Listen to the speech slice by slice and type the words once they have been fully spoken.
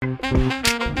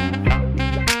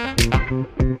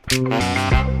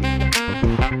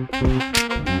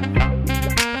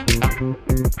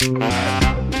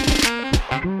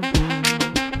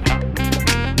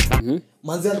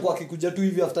Manzi alikuwa akikuja tu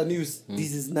hivi after news.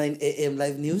 This is 9 am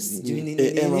live news.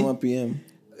 AM ama PM.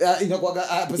 Inakuwa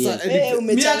pesa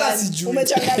mimi hata sijui.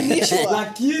 Umechanganyishwa.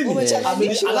 Lakini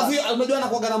alafu unajua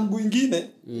anakuwa na mguu mwingine.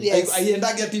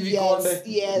 Aiendage TV konde.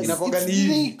 Inakuwa ni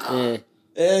hivi.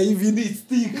 Hivi ni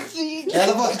stick.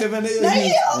 Alafu akitembea hiyo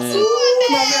hivi.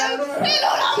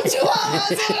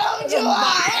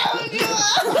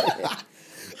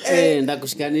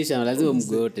 Ndakushikanisha lazima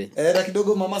mgote. Na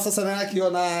kidogo mama sasa naye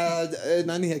akiona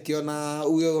akiona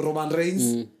huyo Roman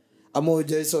Reigns ama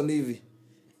Jason hivi.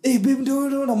 Babe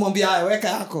ndio namwambia haya weka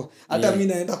yako. Hata mimi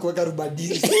naenda kuweka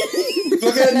rubadili.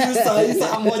 Toka news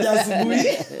saa moja asubuhi.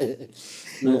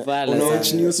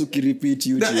 Unawatch news ukirepeat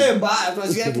YouTube. Na mbaya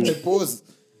tunasikia tumepause.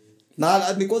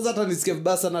 Na nikoza hata nisikie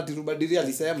vibaya sana ati rubadili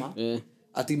alisema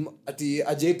ati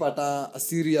ajaipata a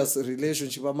serious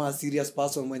relationship ama a serious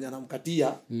person mwenye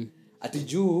anamkatia ati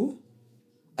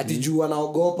juu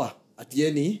anaogopa ati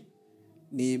yeni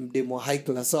ni mdemo high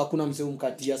class so hakuna msee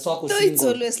umkatia so ako single. It's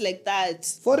always like that.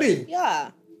 For real?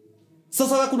 Yeah.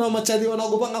 Sasa kuna machali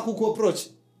wanaogopa ngaku kuapproach.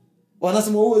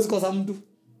 Wanasema huwezi kosa mtu.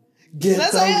 Get out.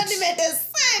 Sasa yeye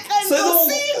nimeteseka niko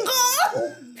single.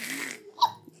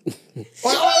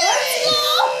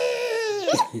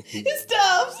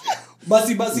 Stop.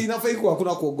 Basi inafai kuwa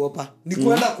hakuna kuogopa. Ni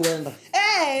kwenda.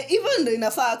 Even ndo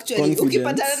inafaa actually.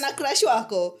 Ukipatana na crush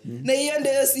wako na hiyo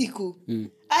ndio siku.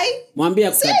 Mwambie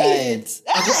akukatae.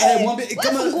 Mwambie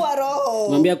kama ngua roho.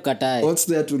 Mwambie akukatae. What's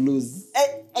there to lose?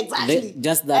 Exactly.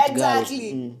 Just that girl.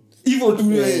 Hivyo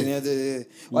tu yeye.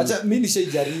 Wacha mimi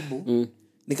nishajaribu.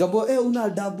 Nikamwambia una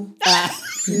adabu.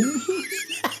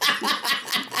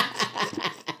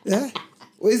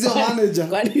 Where is your manager?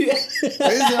 Where is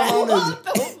your manager?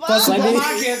 For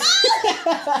supermarket.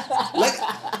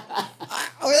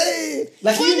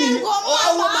 Lakini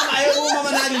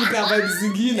mama nani nipa vibes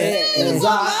zingine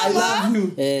za I love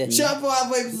you. Shapo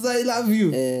vibes za I love you.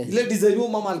 Ile design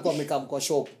mama alikuwa amekaa kwa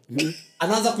shop.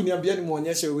 Anaanza kuniambia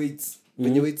nimuonyeshe weights.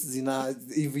 Venye weights zina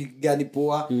hivi gani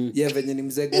poa, yeye venye ni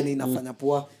mzee gani inafanya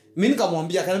poa. Mimi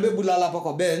nikamwambia kaniambia bulala hapa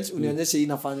kwa bench unionyeshe hii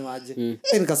inafanywa aje.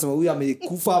 Nikasema huyu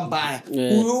amekufa mbaya.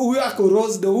 Huyu ako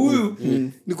rose huyu.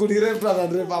 Niko ni rep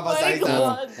hapa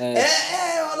sasa.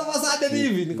 Wala masada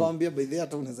hivi nikamwambia by the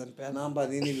hata unaweza nipea namba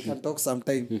nini we can talk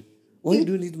sometime. Why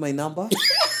do you need my number?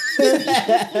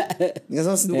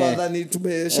 Nikasema si ndio ni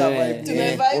tumeshaba hivi.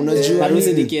 Unajua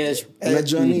harusi ni kesho.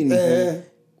 Unajua nini?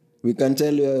 We can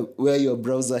tell you where your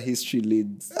browser history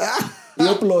leads.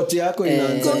 Hiyo plot yako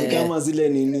inaanza kama zile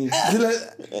nini?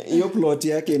 Hiyo plot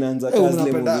yake inaanza kazi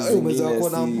le movie. Umeweza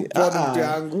kuona plot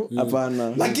yangu?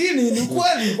 Hapana. Lakini ni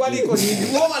kweli iko nini?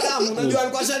 Huyo madam unajua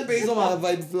alikuwa shanipa hizo ma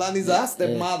vibe fulani za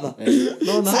step mother.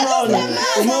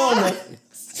 Unaona?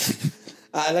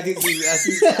 Lakini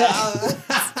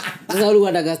Sasa ulikuwa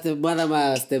unataka step mother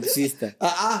ma step sister.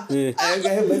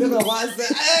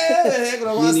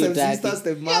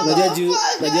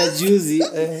 Unajua juzi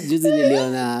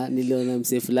niliona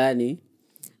msee fulani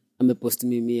amepost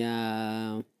mimi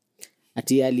ya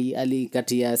ati ali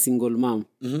kati ya single mom.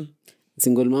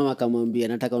 Single mom akamwambia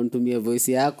nataka unitumie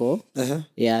voice yako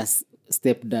ya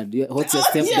stepdad. What's your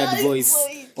stepdad voice?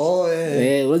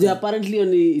 Unajua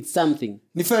apparently it's something.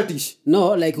 Ni fetish.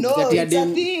 No, like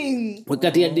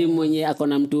ukikatia dem mwenye ako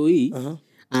na mtu hii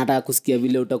anataka kusikia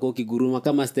vile utakuwa ukiguruma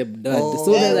kama stepdad. So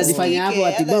unaweza jifanya hapo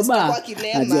ati baba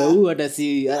aje huyu hata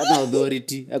si ana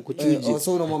authority akuchuje.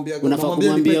 So unamwambia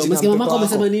umesikia mamako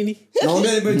amesema nini?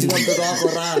 Naomba nipe jina mtoto wako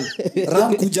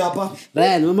Ran kuja hapa.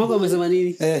 Ryan mamako amesema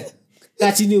nini?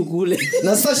 Kaa chini ukule.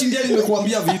 Na sasa shindia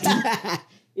nimekuambia vitu.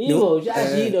 Hiyo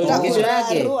ujashinda kesho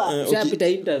yake. Ushapita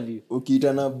interview.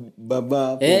 Ukiita na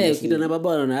baba. Ukiita na baba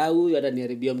unaona huyu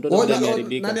ataniharibia mtoto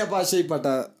ataniharibika. Nani hapa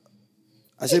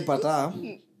ashaipata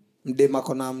mdema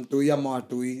kona mtu ya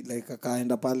watu like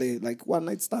akaenda pale like one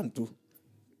night stand tu.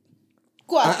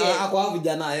 Kwa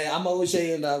vijana ama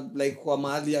ushaenda like kwa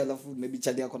mahali alafu maybe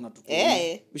chali yako na tu.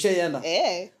 Ushaenda?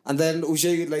 And then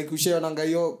ushaona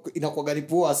hiyo inakuwa gari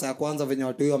poa saa kwanza venye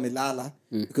watu hiyo wamelala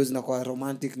because inakuwa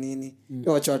romantic nini.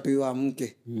 Hiyo wacha watu hiyo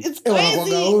amke.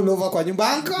 Wanakuwa over kwa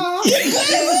nyumba anko.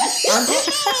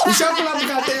 Ushakula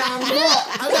mkate anko.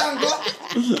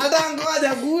 Hata anko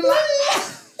hajakula.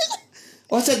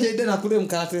 wacha Jaden akule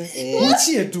mkate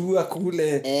mwachie tu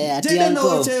akule Jaden na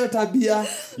wacha hiyo tabia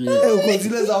uko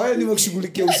zile za wewe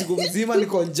nimekushughulikia usiku mzima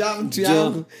niko jam tu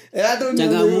yangu hata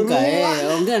changamuka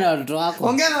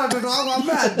ongea na watoto wako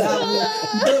ambaye adabu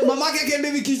mamake kende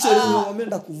hivi kitchen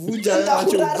ameenda kuvuja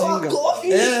acha ujinga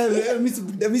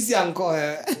mimi si anko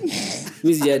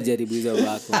mimi sijajaribu hizo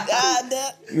wako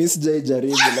mimi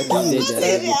sijajaribu lakini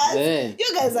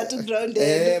you guys are too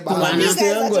grounded mama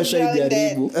yangu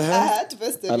ashajaribu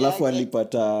alafu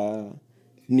alipata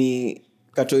ni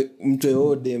mtu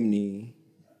odem ni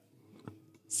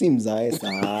si mzae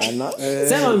sana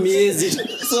sema miezi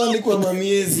so alikuwa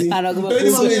mamiezi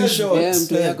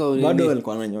mtu yako bado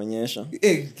alikuwa ananyonyesha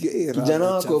kijana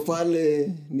wako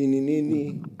pale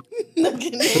nini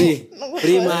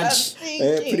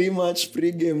pre-match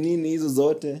pre-game nini hizo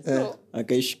zote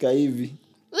akaishika hivi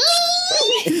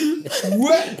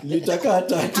litaka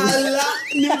tatu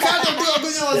ni mkate tu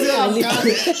wakunya wazee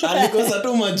alikosa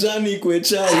tu majani kwe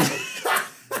chai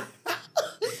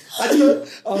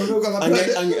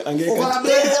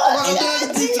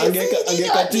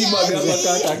angekatiba gaba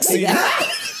ka taxi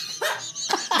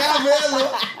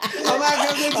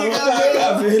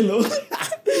Gavelo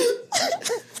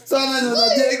sana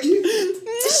na jeki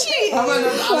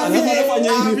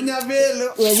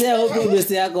wazee hope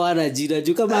best yako ana jina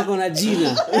juu kama ako na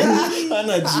jina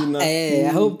ana jina I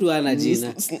hope tu ana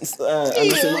jina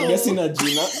anasema gasi na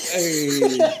jina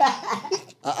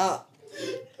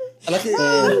lakini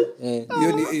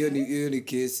hiyo ni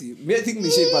kesi I think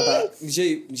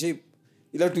nishai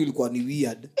ila tu ilikuwa ni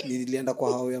weird nilienda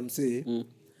kwa hao ya msee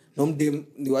na mdem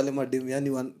ni wale madem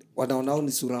yani wanaonao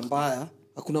ni sura mbaya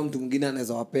hakuna mtu mwingine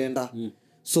anaweza wapenda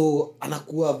so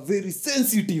anakuwa very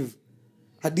sensitive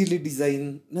hadili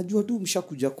design najua tu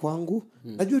mshakuja kwangu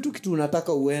najua tu kitu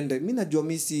unataka uende mimi najua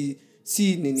mimi si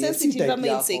nini sensitive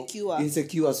ama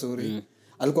insecure sorry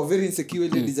alikuwa very insecure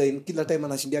ile design kila time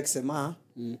anashindia akisema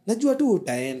najua tu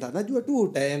utaenda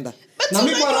na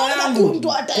mimi kwa roho yangu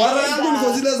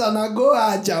niko zile za nago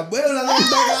acha wewe unataka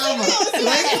kama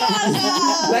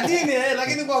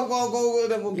lakini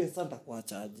kwa ngombe sasa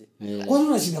kuachaje kwa nini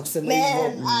unashinda kusema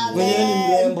hivyo wewe ni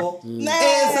mrembo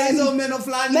sasa hizo meno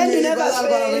fulani ni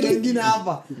kwa wengine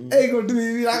hapa iko tu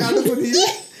hivi akatu kuni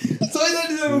so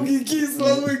ile ndio ukikiss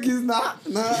lazima ukiss na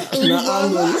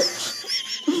angle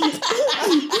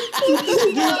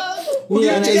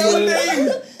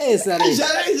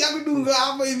kudunga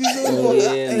hapo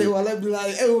hivi wala bila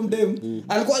mdem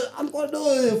alikuwa do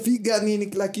figa nini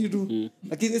kila kitu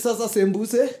lakini sasa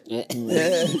sembuse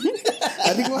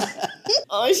alikuwa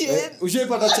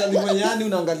ushepata chali mwenyani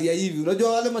unaangalia hivi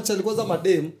unajua wale machali kwanza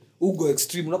madem ugo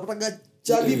extreme unapata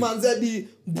chali manzi hadi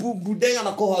budenga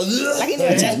na koha lakini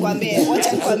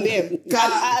wacha nikwambie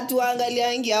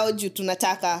tuangaliangi au juu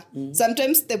tunataka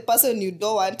sometimes the person you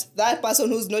don't want that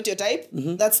person who's not your type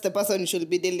that's the person you should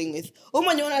be dealing with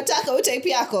mwenye unataka u type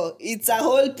yako it's a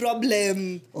whole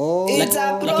problem it's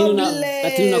a problem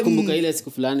lakini unakumbuka ile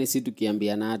siku fulani si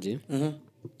tukiambianaje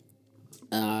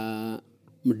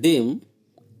mdem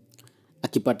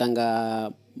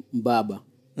akipatanga mbaba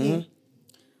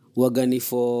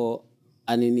waganifo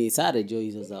anini sare jo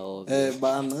hizo za ovyo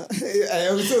bana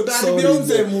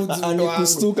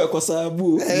anikustuka kwa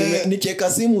sababu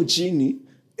nikiweka simu chini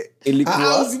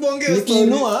ilikuwa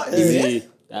nikiinua hivi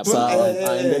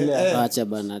sawa endelea acha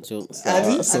bana cho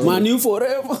man you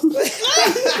forever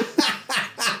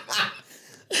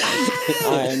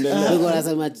endelea ndio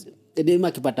nasema edema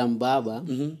akipata mbaba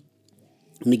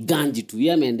ni ganji tu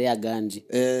yeye ameendea ganji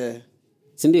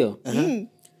si ndio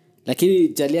lakini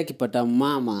chalia akipata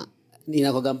mama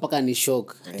inakoga mpaka ni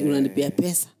shock ati unanipea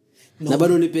pesa na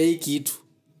bado unipea hii kitu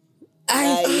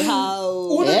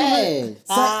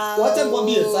wacha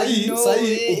nikwambie sahi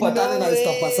upatane na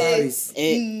Stapasaris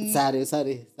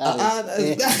sare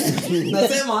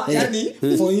nasema yani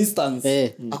for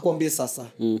instance akwambie sasa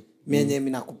mwenye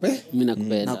mimi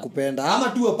nakupenda ama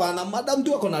tu hapana madam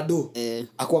tu ako na do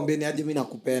akwambie ni aje mimi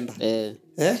nakupenda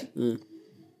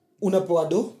unapewa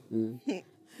do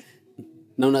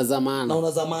na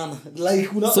unazamana like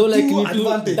so like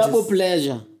double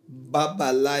pleasure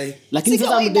baba lie lakini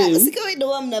sasa mdem sikawaida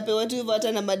wa mnapewa tu hivyo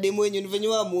hata na mademo wenyu nivenye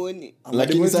muone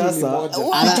lakini sasa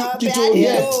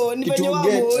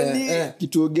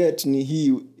kitu get ni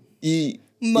hii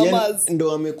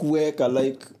ndo amekuweka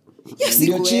like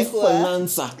ndio chief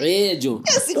financer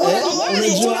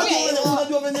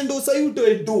unajua venye ndo sahi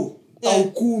utoe do au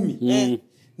 10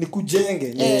 nikujenge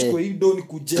nichukue hii do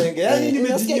nikujenge yani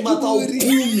nimejinyima tao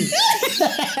 10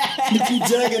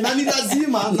 nikujenge na ni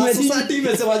lazima na society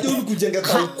imesema je nikujenge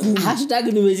tao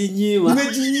 10 nimejinyima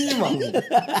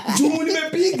juu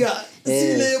nimepiga si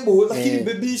lebo lakini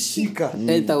baby shika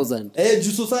 10,000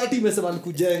 juu society imesema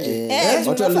nikujenge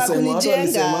watu walisema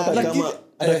hata kama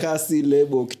hata si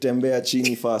lebo ukitembea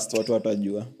chini fast watu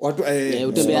watajua watu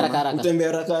utembea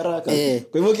haraka kwa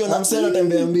hivyo ukiona msana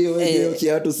anatembea mbio wewe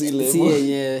kiatu si lebo si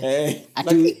yenyewe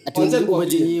ati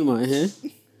umejinyima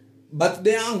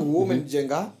birthday yangu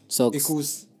umenijenga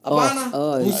ikusi hapana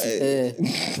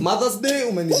Mother's Day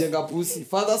umenijenga pusi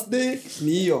Father's Day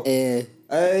ni hiyo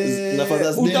na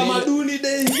Father's Day utamaduni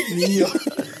day ni hiyo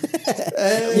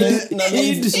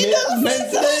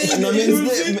Men's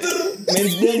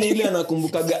Day ni ile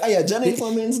anakumbukaga aya jana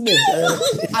ilikuwa Men's Day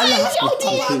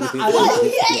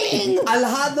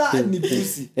alhadha ni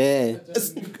pusi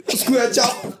square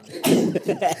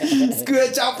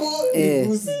chapo ni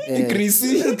pusi krisi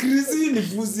ni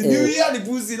pusi new year ni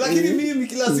pusi lakini mimi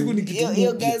kila siku ni kitu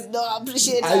you guys don't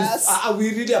appreciate us we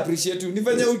really appreciate you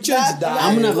nifanye uchange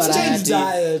hamna variety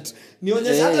diet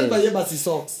nionyesha hata nibaye basi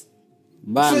socks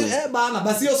bana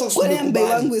basi hiyo socks kwa mbe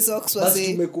wangu socks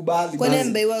basi tumekubali kwa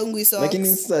mbe wangu socks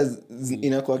lakini sasa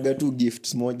inakuaga tu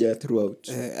gifts moja throughout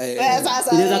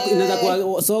inaweza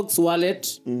kuwa socks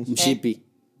wallet mshipi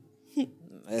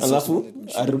alafu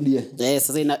arudie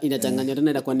sasa inachanganywa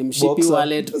tena inakuwa ni mshipi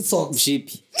wallet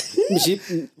mshipi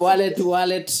wallet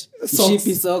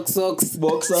mshipi socks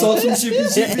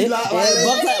mshipi la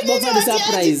boxer ni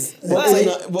surprise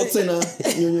boxer na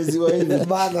nyonyeziwa hivi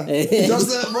bana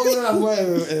sasa boxer na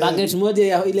package moja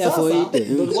ya ile ya foite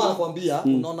ndio nilikuwa nakwambia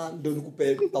unaona ndio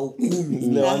nikupe tau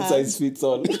 10 the one size fits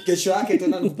all kesho yake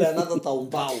tena nikupe another tau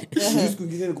mbao siku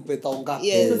nyingine nikupe tau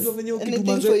ngapi unajua venye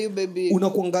ukitumanje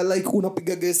unakuanga like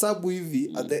unapiga hesabu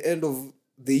hivi at the end of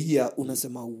the year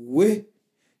unasema we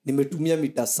nimetumia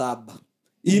mita 7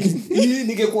 hii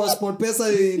ningekuwa sport pesa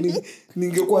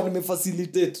ningekuwa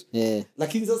nimefacilitate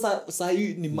lakini sasa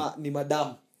hii ni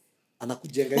madam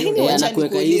anakujenga hiyo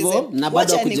anakuweka hivyo na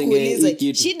bado akujengea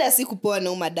kitu shida si kupoa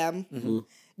na madam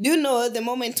do you know the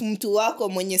moment mtu wako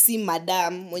mwenye si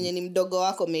madam mwenye ni mdogo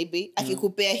wako maybe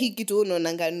akikupea hii kitu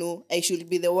unaonanga no I should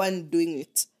be the one doing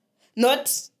it not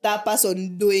that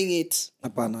person doing it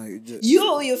hapana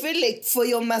you feel like for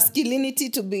your masculinity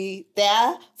to be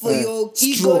there for your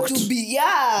ego to be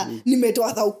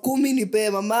nimetoa 10,000 nipe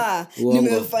mama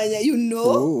nimefanya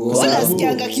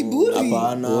unasikianga kiburi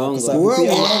hapana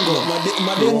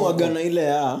mademu agana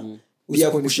ile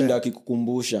pia kushinda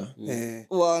akikukumbusha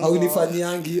au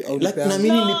nifanyangi au na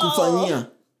mimi nilikufanyia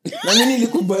na mimi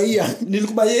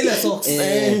nilikubaia ile socks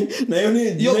na hiyo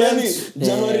ni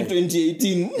January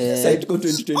 2018 sasa tuko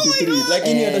 2023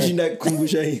 lakini atashinda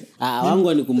kukumbusha hii wangu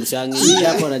anikumbushangi mimi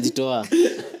hapo najitoa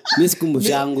mimi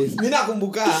sikumbushangu mimi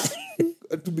nakumbuka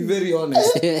to be very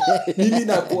honest mimi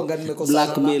nakuanga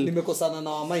nimekosana na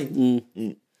wa mind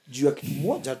juu ya kitu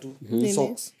moja tu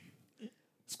socks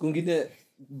siku nyingine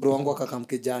bro wangu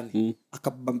akakamkejani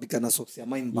akabambika na socks ya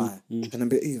mine mbaya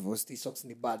akaniambia hivyo socks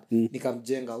ni bad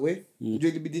nikamjenga we unajua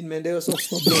ilibidi nimeendea socks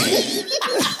kwa bro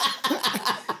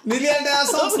niliendea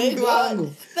socks mtu wangu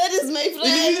that is my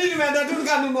friend ilibidi nimeenda tu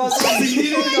nikanunua socks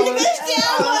zingine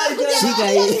shika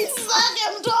hii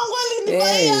sasa mtu wangu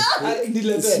alinibaya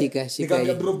nilete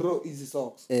nikamwambia bro hizi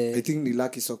socks I think ni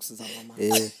lucky socks za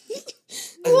mama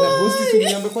na bosi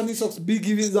tuliambe kwa ni socks big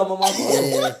hivi za mama yako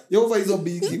yova hizo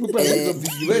big upe hizo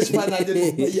big wewe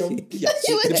fanaje ya mpya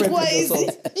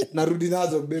narudi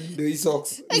nazo babe ndio hizo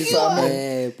socks ni sana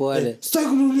pole sitaki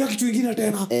kununulia kitu kingine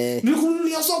tena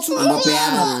nilikununulia socks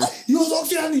unapeana hiyo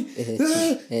socks yani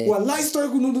wallahi sitaki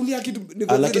kununulia kitu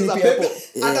lakini pia hapo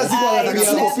hata siku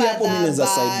anataka pia hapo mimi za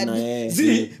side na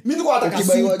mimi niko nataka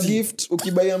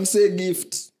ukibaiwa msee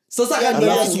gift sasa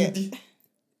kama suti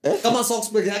kama socks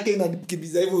peke yake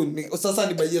inakimbiza hivyo sasa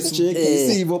ni baie suti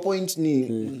si hivyo point ni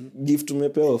gift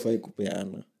umepewa ufai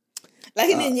kupeana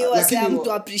lakini nyewe si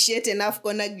mtu appreciate enough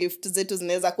kona gift zetu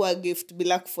zinaweza kuwa gift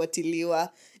bila kufuatiliwa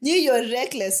nyi you're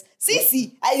reckless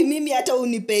sisi mimi hata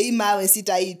unipei mawe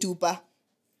sitaitupa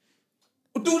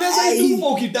unaweza itupa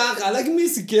ukitaka lakini mimi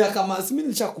sikia kama mimi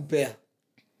nilishakupea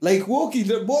like walk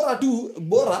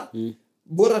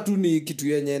bora tu ni kitu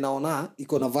yenye naona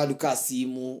iko na value ka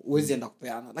simu uwezi enda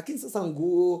kupeana lakini sasa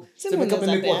nguo sema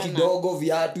kama imekuwa kidogo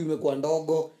viatu imekuwa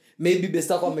ndogo maybe best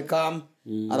yako amekam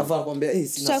alafu anakuambia sina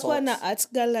socks tutakuwa na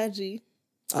art gallery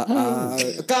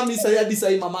kama hadi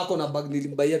sasa mamako na bag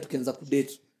nilimbaia tukianza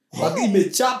kudate Bagi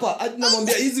imechapa hadi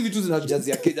namwambia hizi vitu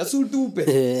zinajazia Kenya si utupe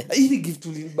hii gift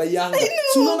ulibayanga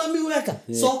si unaona mimi weka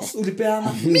socks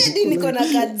ulipeana mimi niko na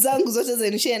card zangu zote za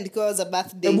nishaandikwa za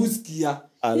birthday hebu sikia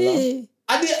hadi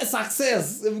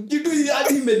success kitu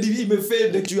hadi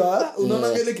imefade tu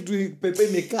unaona ile kitu pepe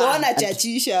imekaa wana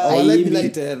chachisha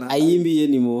aimbi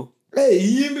yeni mo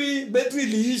imbi battery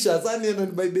liisha sasa ni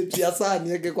by battery sana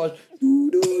yake kwa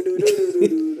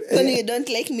when you don't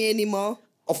like me anymore.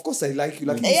 Of course I like you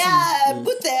like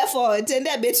put the effort and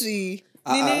a battery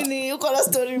nini uko na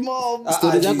story mob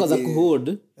story zako za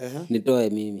kuhold nitoe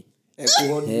mimi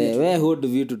we hold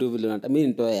vitu tu vile unataka mimi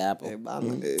nitoe hapo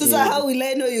sasa how will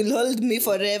I know you'll hold me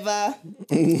forever?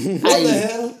 What the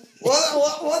hell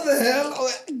what the hell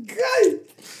guy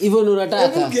hivyo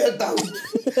unataka get out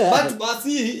but basi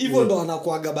hivyo ndo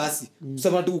anakuaga basi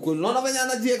kusema tu uko unaona venye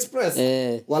anaji express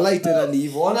walai tena ni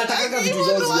hivyo wanataka vitu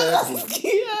zao ziwe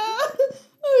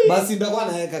basi ndio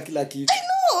anaweka kila kitu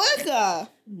weka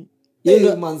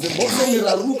yeye manze boso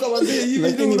miraruka manze hivi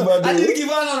lakini bado hadi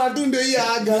kivana na tu ndio hii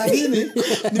aga lakini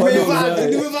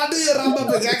nimevaa hiyo ramba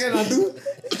peke yake na tu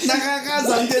na kaka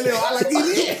zangele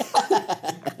lakini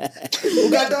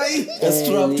ukatoa hii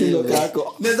strap tu ndo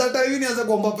kako naweza hata hivi nianza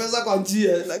kuomba pesa kwa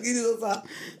njia lakini sasa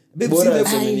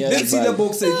bebsile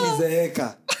box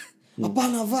ikizeeka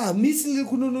hapana vaa mimi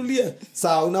kununulia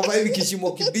sawa unavaa hivi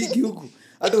kishimo kibigi huku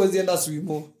hata uzienda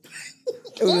swimo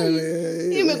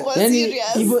imekuwa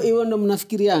serious hivyo ndo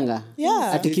mnafikirianga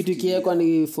ati kitu kiwekwa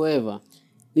ni forever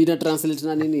nita translate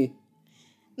na nini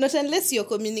not unless you're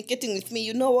communicating with me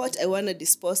you know what I want to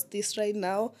dispose this right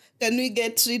now can we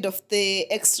get rid of the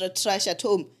extra trash at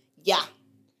home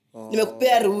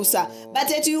nimekupea ruhusa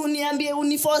but eti uniambie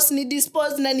uniforce ni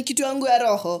dispose na ni kitu yangu ya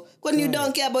roho when you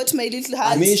don't care about my little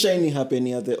heart Misha ni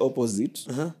happen at the opposite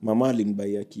mama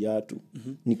alinibaya kiatu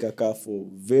nikakaa for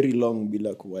very long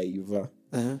bila kuwaiva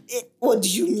what do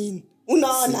you mean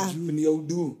unaona ni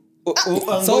audu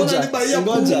ngoja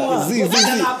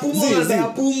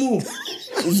pumu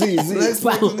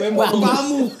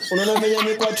unaona venye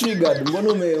amekuwa triggered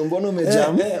mbona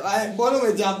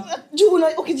umejam juu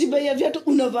ukijibaya viatu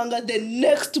unavanga the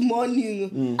next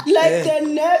morning like the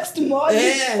next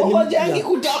morning ukojangi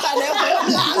kutoka leo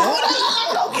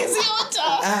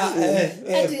ukiziota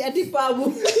ati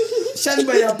pamu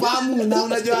shamba ya pamu na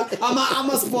unajua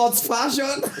ama sports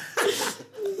fashion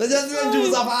unajua zile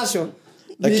njoo za fashion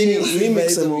lakini mimi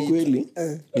kusema kweli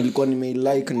nilikuwa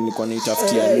nimeilike nilikuwa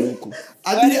naitafutia luku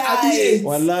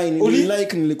wallahi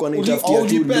nilikuwa naitafutia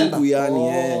tu luku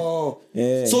yani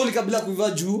so kabla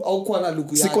kuiva juu au kwa na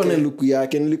luku yake sikuwa na luku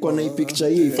yake nilikuwa na picture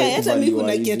hii hata mimi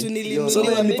kuna kiatu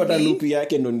nilinunua nilipata luku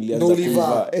yake ndo nilianza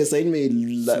kuvaa sasa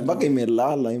mpaka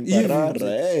imelala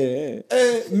imbarara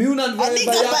mimi unanivaa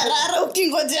barara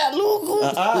ukingojea luku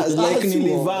like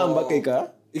nilivaa mpaka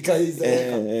ikaiza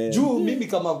juu mimi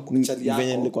kama kuchali yako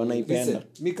venye nilikuwa naipenda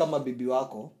mimi kama bibi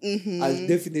wako I'll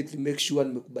definitely make sure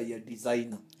nimekubaia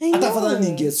designer hata fadhali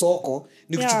ninge soko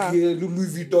nikuchukie Louis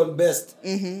Vuitton best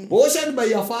ocean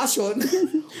by your fashion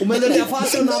umeleta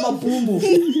fashion ama pumbu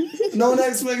na una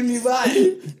expect ni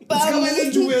vai kama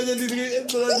ile juu yenye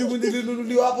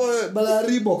nilinunuliwa hapo bala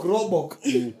Reebok Robok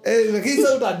lakini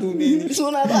sasa utadu nini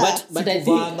but I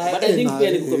think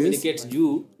pia ni communicate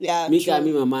juu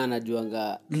mimi mama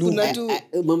anajuanga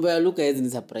mambo ya Luka hizi ni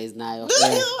surprise nayo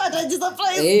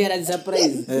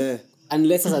atajisurprise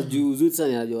unless sasa juu zuri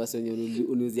sana anajua wasi wenye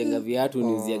uniuzianga viatu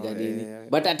uniuzianga nini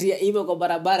but ati ime kwa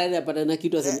barabara ile apata na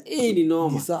kitu asema ni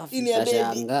noma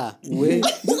inashanga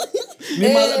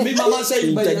mimi mama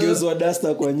shaiba itageuzwa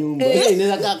duster kwa nyumba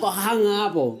inaweza kaa kwa hanga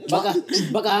hapo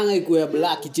mpaka hanga iko ya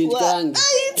black change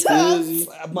rangi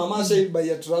mama shaiba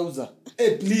ya trouser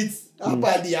please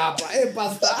hapa hadi hapa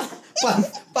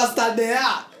pasta dea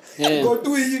go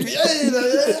tu hivi ndio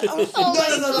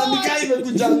sasa nikai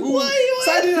imekujangua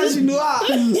sasa ninashindwa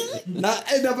na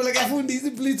napeleka fundi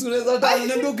hizi pleats unaweza hata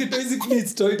niambia ukitoa hizi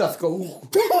pleats to itafika huku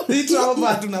hii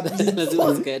hapa tuna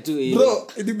lazima zikae tu hivi bro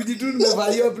ilibidi tu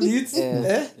nimevaa hiyo pleats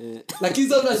lakini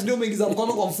sasa unashindia umeingiza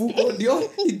mkono kwa mfuko ndio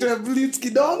itoe pleats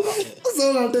kidogo sasa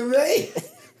unatembea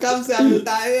kama sasa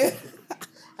ametae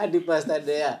hadi pasta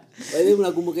dea wewe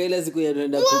mnakumbuka ile siku ya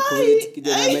tunaenda kukuet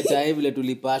kijana meta vile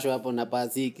tulipashwa hapo na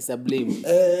pasi kisablime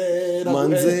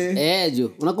manze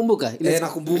jo unakumbuka ile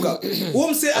nakumbuka huo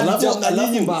mse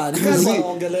alijamna nyumba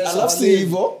nikaongelea alafu si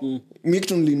hivyo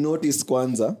Milton li notice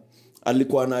kwanza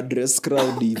alikuwa na address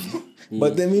crowd hivi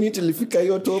but the minute ilifika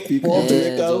hiyo topic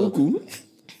tuweka huku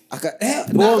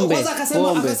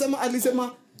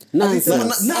alisema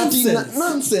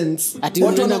nonsense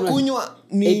watu wanakunywa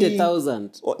ni 80,000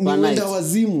 ni wenda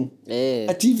wazimu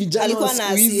ati vijana alikuwa na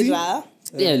hasira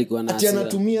alikuwa na ati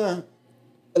anatumia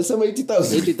alisema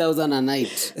 80,000 a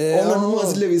night.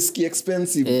 Wananunua zile whisky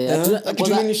expensive.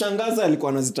 Kitu nishangaza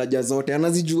alikuwa anazitaja zote.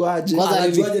 Anazijuaje?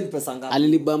 Anajuaje ni pesa ngapi?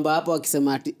 Alilibamba hapo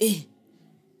akisema ati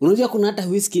unajua kuna hata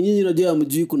whisky nyinyi unajua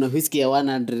mjui kuna whisky ya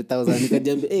 100,000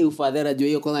 nikajambia ufadhela ajua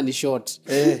hiyo kwanza ni short.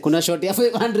 Kuna short ya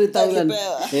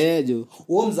 500,000. Jo.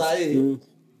 Huo mzae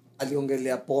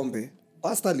aliongelea pombe.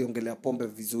 Pastor aliongelea pombe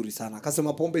vizuri sana.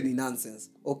 Akasema pombe ni nonsense.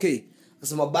 Okay.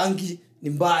 Akasema bangi ni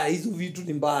mbaya, hizo vitu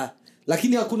ni mbaya.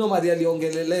 Lakini hakuna mali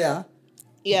aliongelelea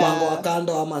mpango wa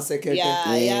kando ama sekete.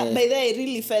 Yeah. By the way, I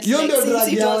really felt like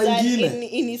since it was an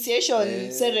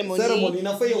initiation ceremony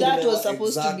that was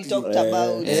supposed to be talked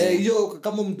about. Hiyo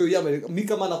kama mtu ya mimi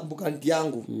kama nakumbuka anti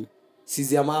yangu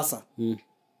sizi ya masa.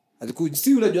 Alikuwa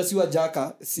si unajua si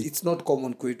wajaka, it's not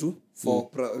common kwetu for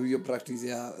your practice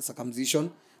ya circumcision.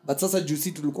 But sasa juu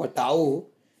si tulikuwa tao,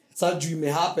 sasa juu ime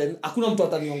happen, hakuna mtu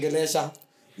ataniongelesha.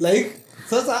 Like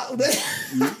sasa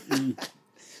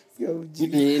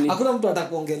hakuna mtu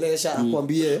atakuongelesha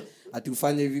akwambie ati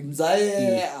ufanye hivi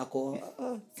mzae ako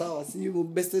sawa si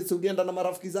best ukienda na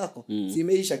marafiki zako si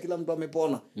imeisha kila mtu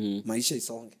amepona maisha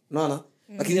isonge unaona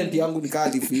lakini anti yangu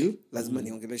nikali feel lazima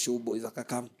niongeleshe boys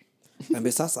akakam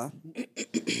ambe sasa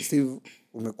Steve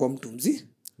umekuwa mtu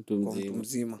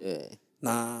mzima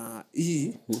na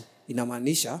hii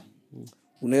inamaanisha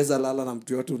unaweza lala na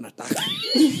mtu yote unataka.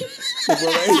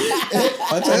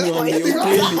 Acha niwaambie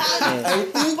ukweli.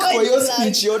 Kwa hiyo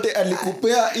speech yote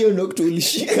alikupea hiyo ndio kitu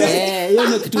ulishika. Hiyo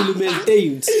ndio kitu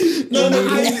ulimaintain.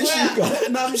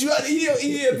 Na mjua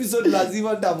hiyo episode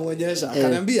lazima nitamuonyesha.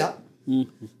 Akaniambia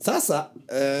sasa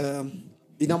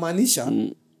inamaanisha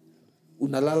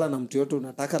unalala na mtu yote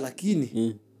unataka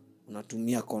lakini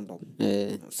unatumia condom.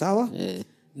 Sawa?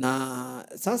 Na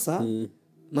sasa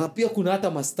na pia kuna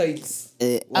hata ma styles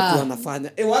watu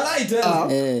wanafanya walai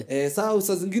tena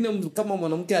saa zingine kama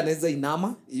mwanamke anaweza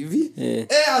inama hivi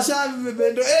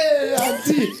ashabebendo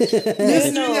anti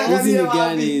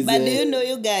but do you know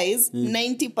you guys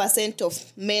 90% of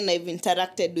men I've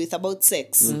interacted with about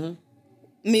sex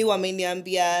me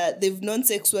wameniambia they've known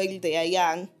sex while they are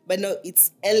young but now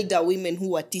it's elder women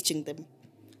who are teaching them.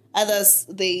 Others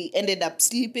they ended up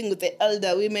sleeping with the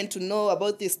elder women to know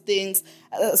about these things.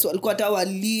 So walikuwa hata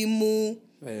walimu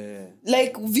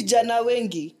like vijana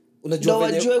wengi ndio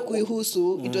wajue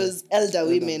kuihusu it was elder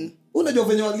women. Unajua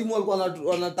venye walimu walikuwa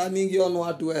wanataningi on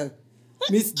watu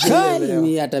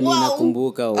mimi hata mimi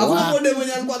nakumbuka hakuna mode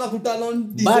mwenye alikuwa anakutana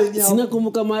on design yao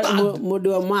sinakumbuka mode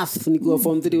wa math nikiwa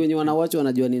form 3 wenye wanawatch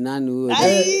wanajua ni nani huyo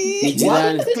ni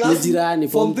jirani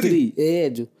form 3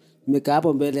 jo nimekaa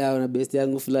hapo mbele yao na best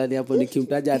yangu fulani hapo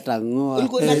nikimtaja atangoa.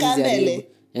 Ulikuwa unakaa mbele?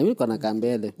 Mimi nilikuwa nakaa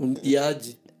mbele.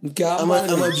 Mtiaji.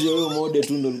 Ama jio huyo mode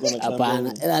tu ndio ulikuwa unakaa.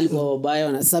 Hapana, alikuwa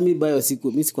bio na sasa mimi bio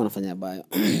mimi sikuwa nafanya bio.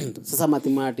 Sasa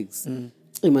mathematics.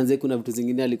 Imanze kuna vitu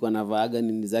zingine alikuwa anavaaga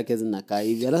nini zake zinakaa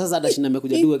hivi. Sasa hata shina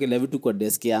amekuja tu kile vitu kwa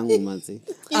desk yangu manzi.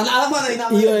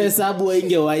 Hiyo hesabu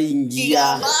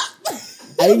haingewaingia.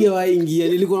 Aingewaingia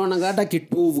nilikuwa naona hata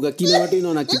kitovu kakina watu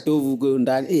inaona kitovu huko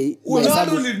ndani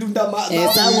hesabu ulidunda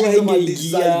hesabu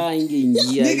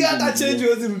ingeingia niga hata change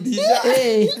wewe rudisha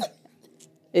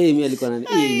mimi alikuwa nani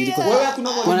nilikuwa wewe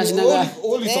kuna shinaga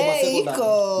ulisoma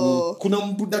secondary kuna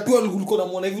mbuda tu alikuwa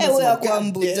namuona hivi wewe kwa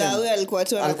mbuda wewe alikuwa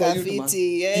tu na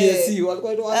kafiti PSC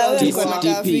walikuwa na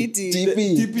kafiti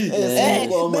TP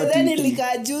then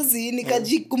nilikaa juzi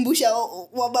nikajikumbusha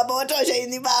wa baba wote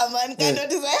washaini baba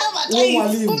nikanotiza hapa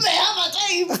time kumbe hapa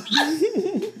time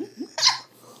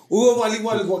huyo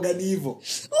mwalimu alikuwa gani hivyo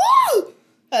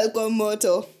alikuwa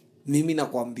moto mimi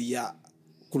nakwambia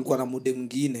kulikuwa na mude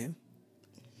mwingine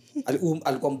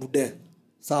alikuwa mbude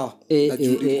sawa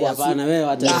hapana wewe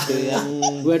hata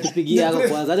wewe tupigie hapo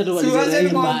kwanza hata tumalize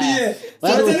mbaya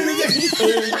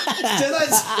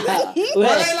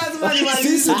wala lazima ni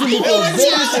malisi tulikuwa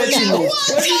very special wewe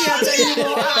hata hivyo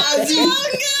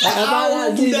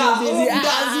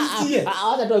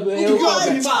hata tupewe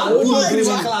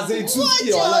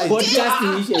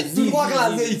podcast tulikuwa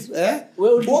class 8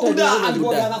 wewe ulikuwa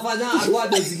alikuwa anafanya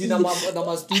alikuwa zingine na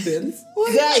ma students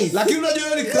guys lakini unajua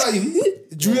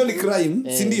hiyo ni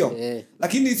crime si ndio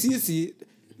lakini sisi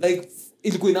like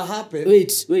ilikuwa ina happen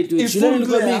wait shule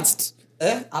ilikuwa mixed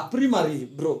a primary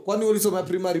bro kwani ulisoma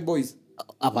primary boys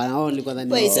hapana wao nilikuwa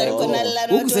ndani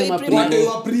ukisema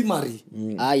primary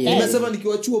nimesema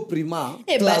nikiwa chuo prima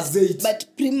class 8 but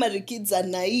primary kids are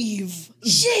naive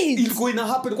ilikuwa ina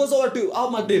happen kwanza watu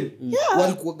au madem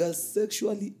walikuwa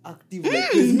sexually active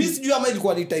like mimi sijui ama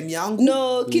ilikuwa ni time yangu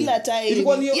no kila time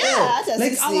ilikuwa ni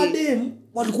like madem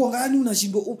walikuwa ngani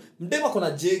unashindwa mdema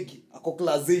kona jegi ako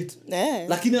class 8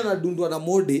 lakini anadundwa na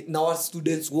mode na wa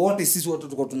students wote sisi watu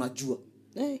tulikuwa tunajua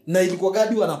na ilikuwa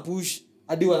gadi wanapush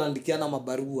hadi wanaandikiana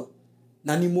mabarua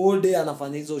na ni mode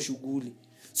anafanya hizo shughuli.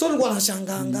 So nilikuwa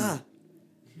nashangaa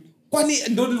kwani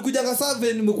ndo nilikuja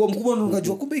kasave nimekuwa mkubwa na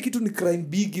nikajua kumbe kitu ni crime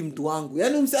big mtu wangu.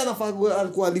 Yaani msee anafaa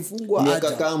alikuwa alifungwa aje.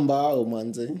 Miaka kamba au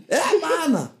manze.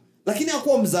 Bana. Lakini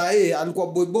hakuwa mzae, alikuwa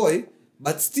boy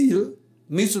but still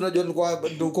mimi unajua nilikuwa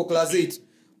uko class 8.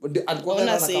 Alikuwa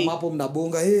kama hapo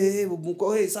mnabonga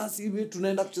mko sasa hivi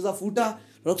tunaenda kucheza futa,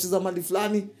 tunaenda kucheza mali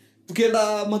fulani.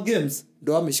 Tukienda ma games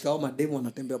ndo ameshikao mademo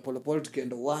anatembea pole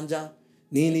tukienda uwanja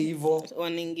nini hivyo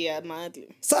wanaingia mahali.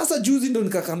 Sasa juzi ndo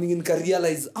nika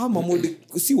realize mamode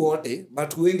si wote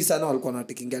but wengi sana walikuwa na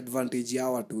taking advantage ya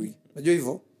watu hii. Unajua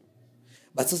hivyo?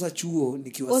 But sasa chuo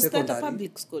nikiwa secondary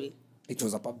public school. It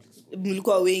was a public school.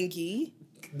 Mlikuwa wengi.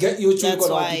 Hiyo chuo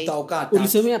iko na kitaokata.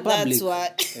 Ulisomea public. That's why.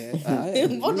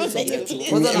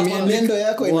 Mienendo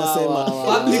yako inasema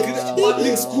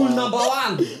public school number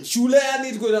 1. Shule yani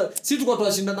ilikuwa si tulikuwa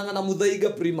tunashindana na Muthaiga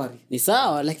primary. Ni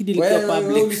sawa lakini ilikuwa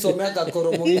public. Wewe ulisomea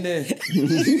Koromo 4.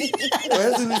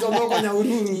 Wewe ulisomea kwa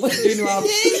Nyahururu. Ni wapi?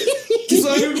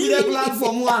 Kiswahili ulikuja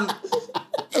platform 1.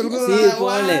 Si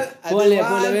pole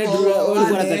wewe ulikuwa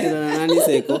unakatana na nani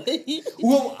seko?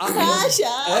 Huo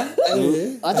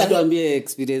hata tuambie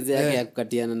experience yake ya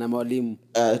kukatiana na mwalimu.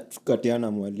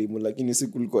 Tukatiana mwalimu lakini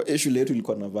siku kulikuwa shule yetu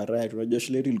ilikuwa na variety. Unajua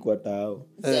shule yetu ilikuwa tao.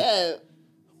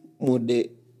 Mode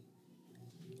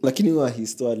lakini wa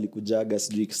history alikujaga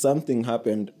strict something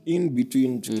happened in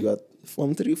between tukiwa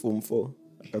form 3 form 4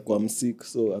 akakuwa msik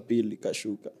so apili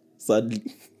kashuka sadly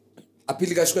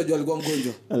apili kashuka juu alikuwa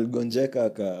mgonjwa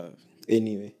aligonjeka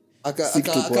anyway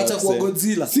akacha kuwa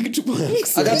Godzilla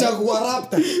akacha kuwa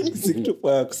Raptor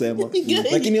sikitupa kusema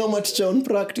lakini hao maticha on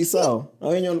practice hao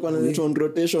wenyewe walikuwa na on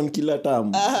rotation kila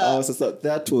term sasa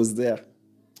that was there.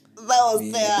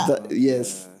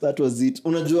 That was it.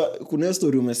 Unajua kuna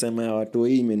story umesema ya watu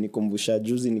hii imenikumbusha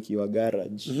juzi nikiwa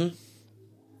garage.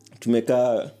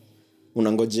 Tumekaa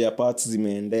unangojea parts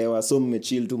zimeendewa so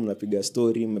mmechill tu mnapiga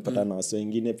story mmepata na watu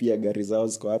wengine pia gari zao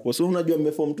ziko hapo so unajua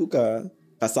mmeform tu ka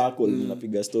circle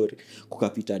mnapiga story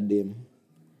kukapita dem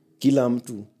kila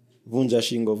mtu vunja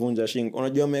shingo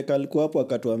unajua meka alikuwa hapo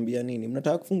akatuambia nini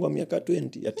mnataka kufungwa miaka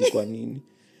 20 ati kwa nini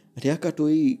ati akato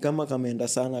hii kama kameenda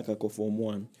sana akako form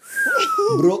 1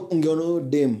 bro ungeona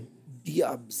dem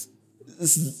diabs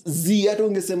hata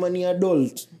ungesema ni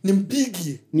adult ni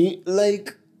mpigi ni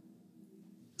like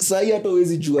sai hata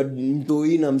uwezi jua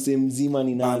mtoi na mse mzima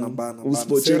ni nani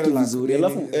usipocheki vizuri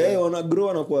alafu wana grow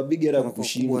wanakuwa big era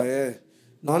kushinda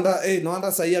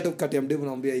naanda sai hata kati ya mdemu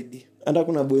naambia ID hata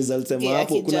kuna boys alisema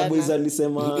hapo kuna boys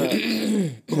alisema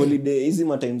holiday hizi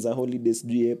time za holidays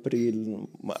April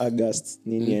August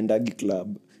nini endagi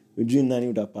club ujui nani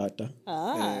utapata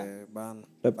bana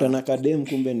tapata academy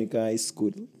kumbe ni high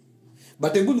school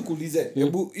but hebu nikuulize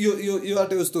hebu hiyo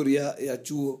hata hiyo story ya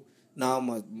chuo na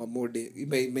mamode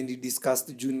imeni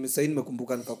discussed June sasa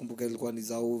nikakumbuka ilikuwa ni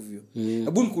za ovyo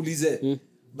hebu nikuulize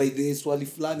by the swali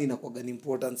fulani na kwa gani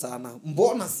important sana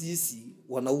mbona sisi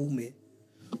wanaume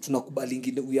tunakubali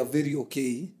ingine we are very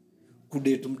okay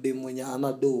kudate mdem mwenye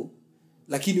ana do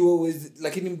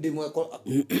lakini mdem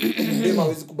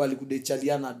hawezi kubali kudate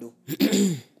chaliana do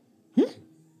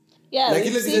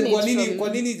lakini kwa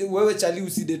nini wewe chali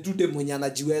uside tu dem mwenye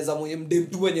anajiweza mwenye mdem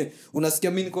tu mwenye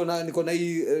unasikia mimi niko na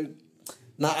hii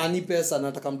na ani pesa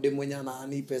nataka mdem mwenye ana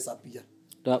ani pesa pia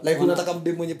like unataka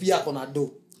mdem mwenye pia ako na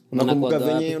do unakumbuka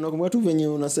tu venye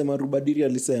unasema Rubadiri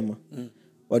alisema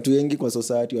watu wengi kwa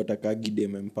society watakagi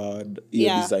dem empowered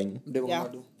hiyo design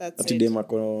ati dem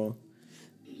ako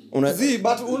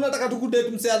but unataka tu kudate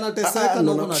mse anateseka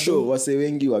na una show wase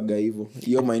wengi waga hivyo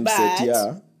hiyo mindset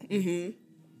ya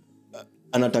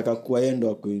anataka kuwa yeye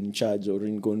ndo ako in charge or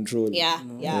in control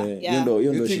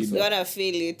hiyo ndo shida you wanna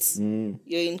feel it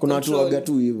you're in kuna watu waga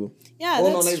tu hivyo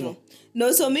that's true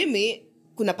no so mimi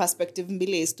kuna perspective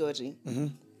mbili ya story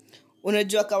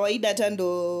unajua kawaida hata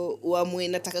ndo uamue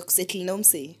nataka kusettle na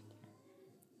mse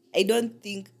I don't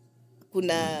think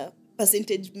kuna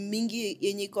percentage mingi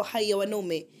yenye iko high ya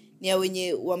wanaume ni ya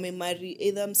wenye wamemarry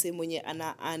either mse mwenye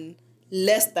ana earn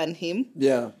less than him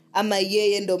ama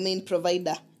yeye ndo main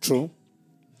provider. True.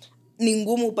 Ni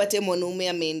ngumu upate mwanaume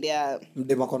ameendea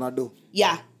mdema kona do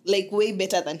like way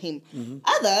better than him.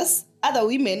 Other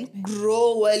women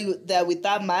grow well there with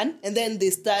that man and then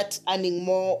they start earning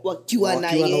more wakiwa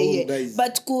na yeye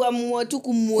but kuamua tu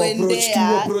kumuendea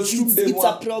it's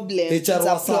a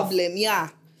problem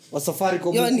wasafari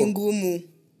kwa hiyo ni ngumu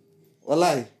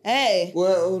wallahi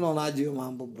wewe unaonaje hiyo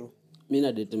mambo bro mimi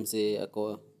na date mse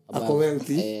ako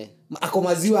wealthy ako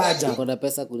maziwa aja ako na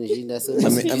pesa kunishinda so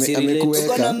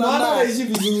amekuweka naona unaishi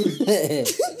vizuri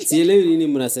sielewi nini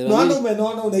mnasema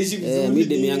naona unaishi vizuri mimi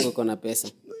demi yangu ako na pesa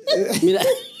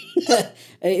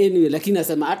Anyway, lakini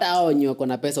nasema hata hao wenye wako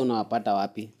na pesa unawapata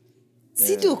wapi?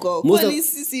 Si tuko kwani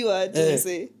sisi watu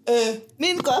mse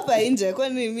mimi niko hapa nje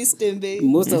kwani mimi stembe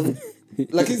Most of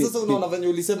lakini sasa unaona venye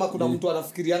ulisema kuna mtu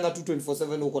anafikirianga tu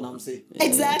 24/7 uko na mse.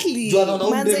 Exactly.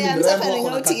 Manze I'm suffering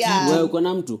out here. wewe uko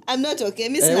na mtu? I'm not okay.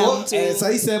 Mimi sina mtu.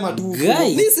 Sasa sema tu.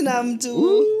 Mimi sina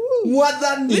mtu.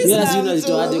 Mwadhani. Mimi sina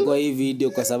nitoaje kwa hii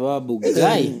video kwa sababu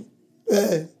guy.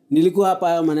 Nilikuwa hapa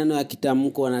hayo maneno ya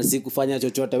kitamko na sikufanya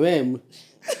chochote wewe.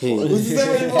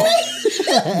 Usiseme hivyo.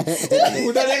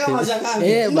 Unaleka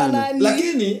mashakani. Bana.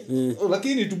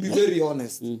 Lakini to be very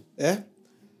honest,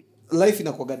 life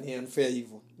inakuwa ni unfair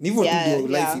hivyo. Ni hivyo tu ndio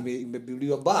life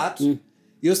imebuildiwa but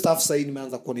hiyo stuff sasa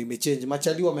imeanza kuona imechange.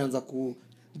 Machali wameanza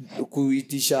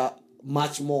kuitisha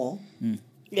much more.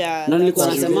 Na nilikuwa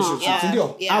nasema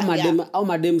au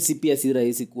madem si pia si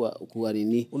rahisi kuwa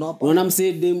nini. Unaona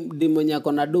mse dem mwenye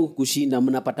ako na do kushinda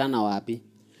mnapatana wapi?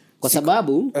 Kwa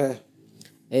sababu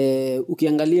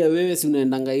ukiangalia wewe si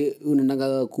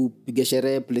unaendanga kupiga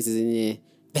sherehe places zenye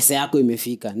pesa yako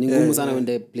imefika. Ni ngumu sana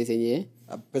uende place yenye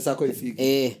pesa yako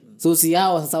ifike. So si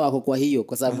hao sasa wako kwa hiyo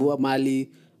kwa sababu mali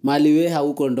wewe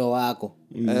hauko ndo wako.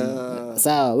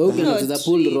 Sawa, wewe ukianza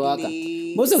pool roaka.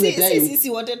 Most of the time sisi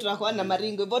wote tunakuwa na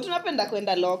maringo but tunapenda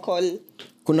kwenda local.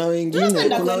 Kuna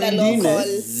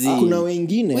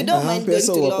wengine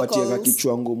pesa wapatia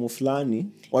kichwa ngumu fulani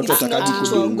watu watakaji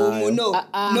kudunga. No,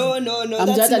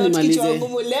 that's not kichwa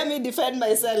ngumu. Let me defend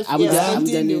myself.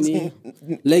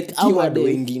 Like keyword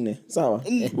wengine. Sawa?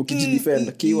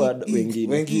 Ukijidefend keyword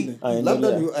wengine.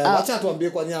 Labda acha tuambie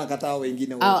kwa nini anakataa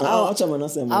wengine. Acha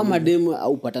manasema. Au mademu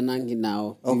au patanangi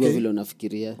nao. Hivyo vile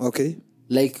unafikiria. Okay.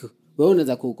 Like wewe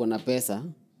unaweza kuwa na pesa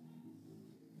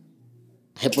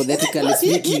hypothetically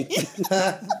speaking.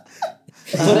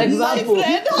 For example, my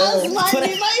friend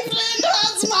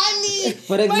has money.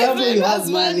 For example, you has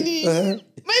money.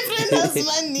 My friend has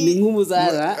money. Ni ngumu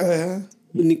sana.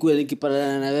 Ni kweli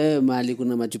nikipatana na wewe mahali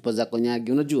kuna machupa za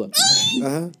konyagi, unajua?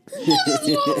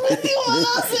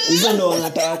 Hizo ndo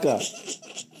wanataka.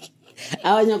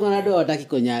 Hawa nyako na do wataki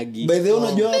konyagi. By the way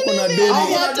unajua kuna do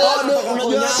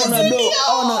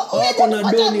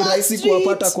kuna do ni rahisi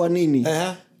kuwapata kwa nini?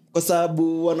 Kwa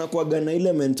sababu wanakuaga na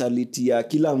ile mentality ya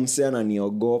kila msee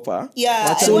ananiogopa.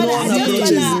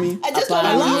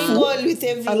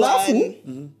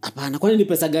 Hapana, kwani ni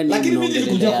pesa gani? Lakini mimi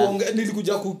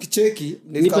nilikuja kukicheki.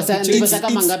 Ni pesa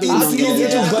kama ngapi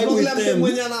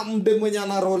mde mwenye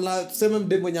ana roll na tuseme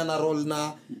mde mwenye ana roll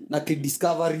na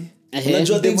Discovery.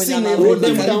 Unajua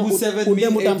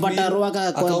utampata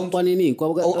roaka kwa nini? Kwa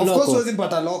of course huwezi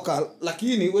mpata local,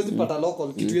 lakini huwezi mpata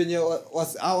local kitu yenye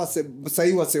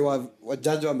sahi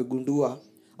wajaji wamegundua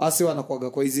hasa wanakuaga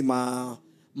kwa hizi ma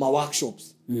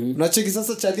workshops. Unacheki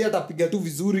sasa Charlie atapiga tu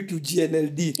vizuri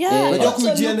QGNLD. Unajua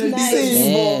QGNLD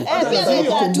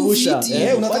kukumbusha.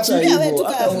 Unataka hivyo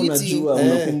hata unajua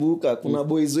unakumbuka kuna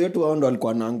boys wetu wao ndo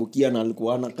walikuwa naangukia na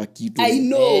alikuwa ana kakitu. I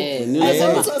know.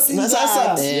 Na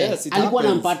sasa alikuwa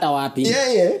anampata wapi?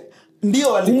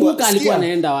 Ndio alikuwa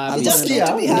anaenda wapi?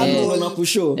 Na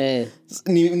kushow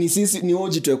ni sisi ni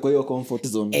oji tu kwa hiyo comfort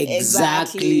zone.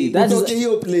 Exactly. That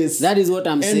is what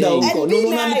I'm saying. Alikuwa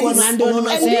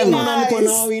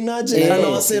na winaje na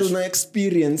wasel na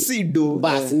experience si do.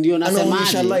 Bas ndio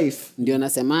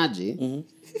nasemaje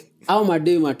au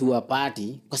madema tu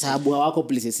wapati kwa sababu hawako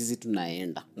places sisi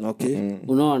tunaenda. Okay.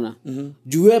 Unaona?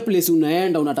 Jue place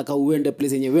unaenda unataka uende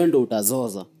place yenye wendo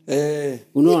utazoza.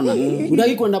 Unaona?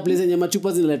 Unataka kwenda place yenye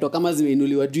machupa zinaletwa kama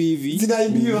zimeinuliwa juu hivi.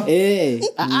 Zinaimbiwa.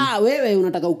 Wewe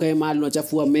unataka ukae mahali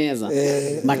unachafua meza.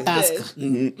 Mataska.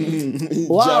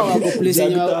 Wao wako place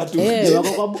yenye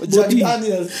wako kwa boti.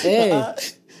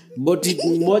 Boti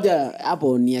moja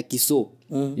hapo ni ya kiso.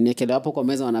 Inaekelewa hapo kwa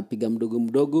meza wanapiga mdogo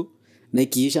mdogo. Na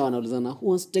ikiisha wanaulizana who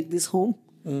wants to take this home?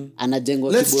 Anajengwa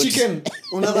kiboti. Let's chicken.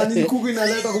 Unadhani kuku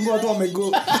inaleta kumbe watu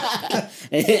wamego.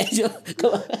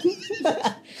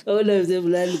 Ona mzee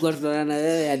fulani kwa tunana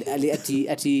wewe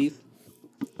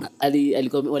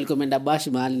walikomenda bash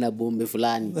mahali na bombe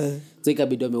fulani. So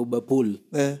ikabidi wameuba pool.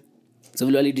 So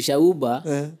vile walidisha uba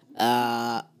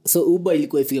so uba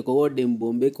ilikuwa ifike kwa wode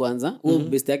mbombe kwanza.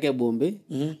 Best yake bombe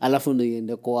alafu ndio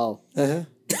iende kwao.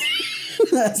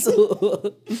 So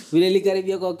vile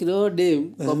likaribia kwa kidogo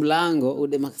dem kwa mlango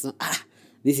udem akasema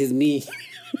this is me.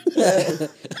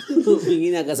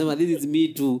 Mwingine akasema this is me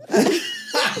too.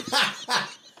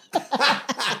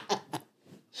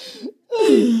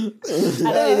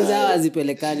 Hata zawa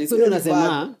zipelekani. So ndio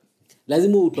nasema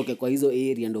lazima utoke kwa hizo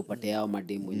area ndio upate hao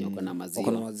mademu wenye wako na maziwa.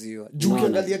 Wako na maziwa. Juu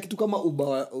ukiangalia kitu kama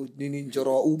Uber nini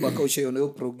njoro wa Uber kausha hiyo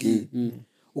progi.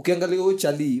 Ukiangalia huyo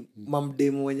chali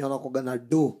mamdemu wenye wanakoga na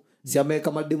do si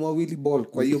ameweka mademo wawili ball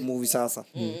kwa hiyo movie sasa.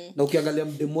 Na ukiangalia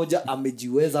mdemo moja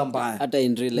amejiweza mbaya hata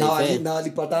in real life na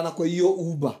walipatana kwa hiyo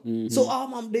Uber. So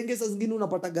ama mdenge saa zingine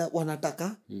unapataga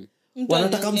wanataka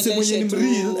mse mwenye ni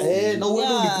mreal na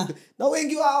uende ulikute na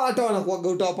wengi wao hata wanakuaga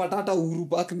utawapata hata Uhuru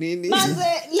Park nini manze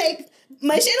like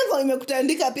maisha yako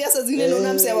imekutandika pia saa zingine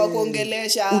naona mse wa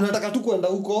kuongelesha unataka tu kwenda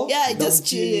huko just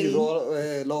chill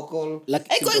local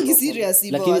haiko serious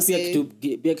hivyo. Lakini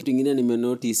pia kitu kingine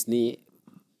nimenotice ni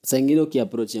saa ingine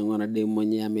ukiapproach yangu na dem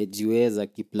mwenye amejiweza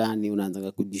kiplani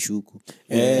unaanza kujishuku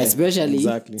especially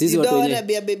sisi watu wenye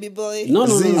baby boy no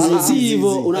si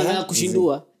hivyo unaanza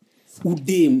kushindua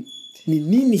udem ni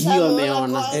nini hiyo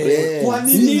ameona kwa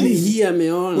nini hii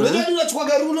ameona unajua unachukua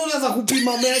garulo unaanza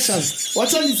kupima measures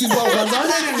wacha nisimba kwanza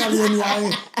niangalie ni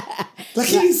yeye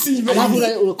lakini si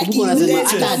unakumbuka unasema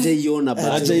hajaiona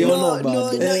bado no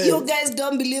you guys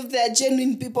don't believe there are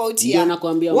genuine people out here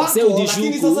nakwambia msee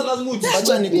ujishuku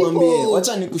acha nikwambie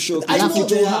acha nikushow it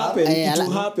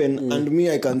happen and me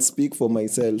I can speak for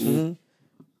myself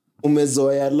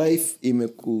umezoea life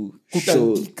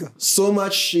imekushow so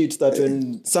much shit that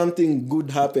when something good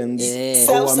happens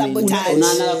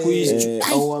unaanza kuishi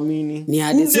auamini ni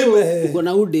hadi uko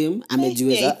na udem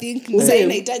amejiweza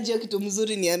inahitaji kitu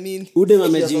mzuri niamini udem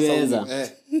amejiweza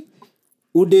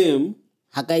udem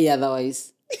hakai otherwise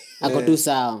ako tu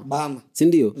sawa bana si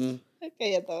ndio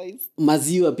hakai otherwise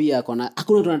maziwa pia akona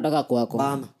hakuna tunataka kwako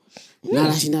bana na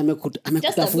anashinda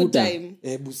amekutafuta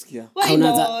busikia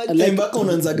mpaka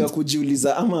unaanzaga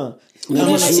kujiuliza ama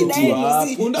baba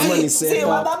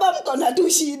mkona tu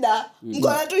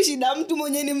shida mtu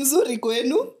mwenye ni mzuri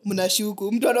kwenu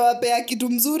mnashuku mtu anawapea kitu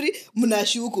mzuri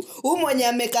mnashuku huyu mwenye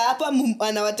amekaa hapa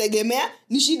anawategemea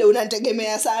ni shida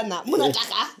unategemea sana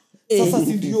mnataka sasa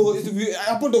si ndio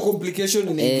hapo ndo complication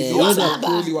ni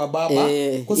wa baba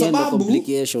kwa sababu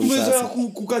tumezoea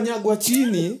kukanyagwa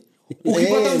chini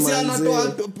ukipata msichana anatoa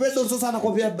pesa sasa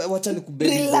anakwambia wacha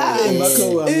nikubebe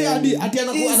hadi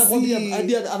anakwambia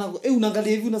hadi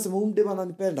unaangalia hivi unasema huyu mdema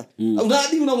ananipenda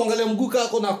hadi unamwangalia mguu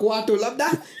kako na kwato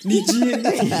labda ni jini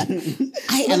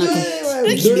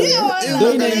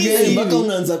mpaka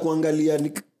unaanza kuangalia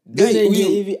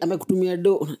hivi amekutumia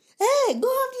do go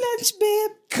have lunch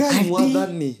babe kai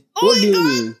mwadhani what do you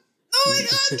mean oh my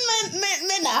god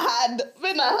men are hard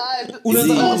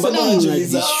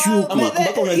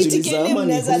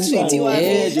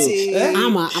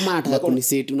ama nataka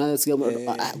kuniseti unasikia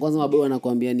kwanza mabao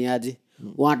anakuambia ni aje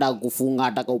wanataka kufunga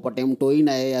ataka upate mtoi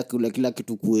na yeye akule kila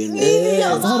kitu kwenu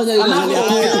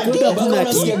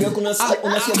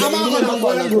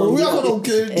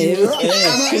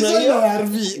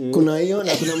kuna hiyo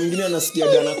na kuna mwingine anasikia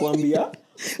anakuambia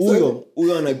huyo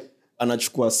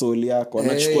anachukua soul yako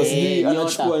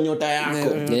anachukua nyota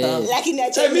yako lakini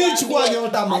acha mimi chukua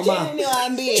nyota mama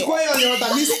chukua hiyo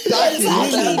nyota mimi sitaki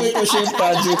nyota iko shape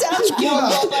taji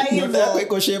nyota yako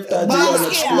iko shape taji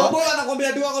anachukua bora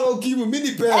anakuambia tu wako na ukimwi mimi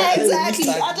nipe exactly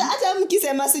hata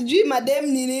mkisema sijui madem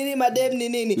ni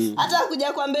nini hata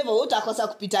kuja kwambia hivyo utakosa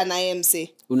kupita na MC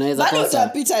unaweza kosa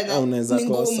utapita na unaweza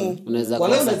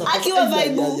kosa akiwa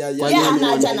vibe ya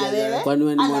anaacha na wewe kwani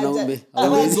wewe ni mwanaume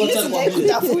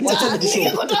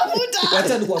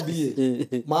wacha nikwambie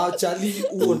machali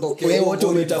uondoke wewe wote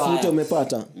umetafuta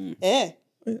umepata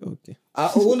okay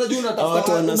unajua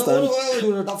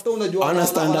unatafuta unajua ana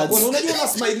standards unajua na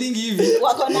smiling hivi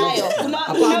wako nayo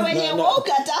kuna wenye walk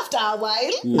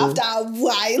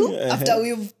after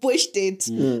we've pushed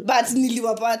it but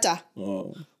niliwapata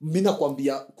mimi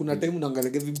nakwambia kuna time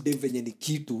unaangalia hivi mdem venye ni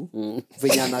kitu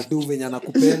venye anadu venye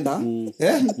anakupenda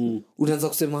unaanza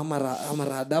kusema ama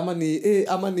radama ni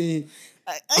ama ni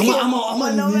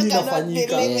ama nini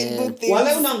inafanyika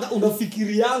wale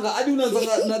unafikirianga hadi unaanza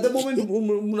na the moment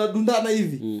mnadundana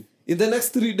hivi in the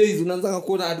next 3 days unaanza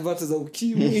kuona adverts za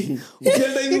ukimwi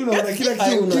ukienda hivi unaona kila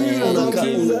kitu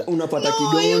unapata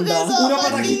kidonda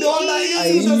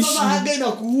hiyo sasa haga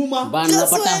inakuuma bana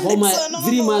unapata homa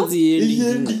 3 months yendi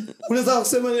unaweza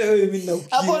kusema mimi nina ukimwi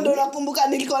hapo ndo nakumbuka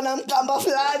nilikuwa na mkamba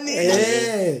fulani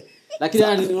lakini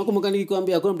nakumbuka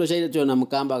nikikwambia kuna mtu shahidi na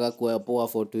mkamba akakuwa poa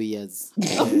for 2 years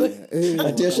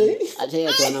atia shahidi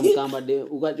acha na mkamba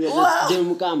ukajua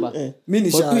mkamba mimi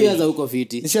ni for 2 years huko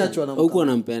fiti nishaachwa na huko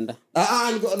nampenda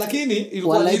lakini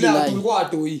ilikuwa ile tulikuwa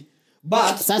atoi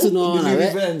but sasa unaona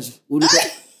wewe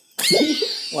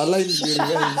wallahi ni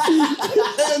revenge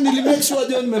nilimake sure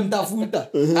John nimemtafuta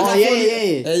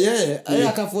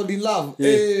akafall in love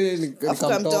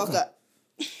nikamtoka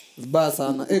baya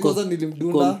sana kwanza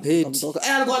nilimdunda nikamtoka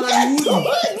alikuwa ananiudhi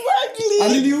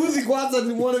aliniudhi kwanza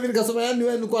nimuona mimi nikasema yani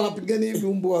wewe ulikuwa unapigania hivi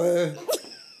mbwa wewe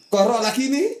kwa roho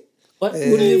lakini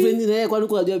ulifanya naye kwani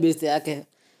unajua best yake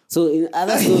So in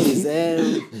other stories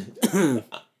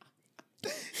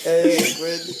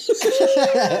kweli.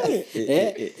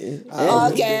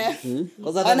 Okay.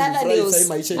 Kwanza hata Another nifurahi news. sasa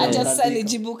maisha Acha inaandika. sasa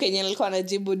nijibu kenye nilikuwa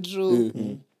najibu Drew.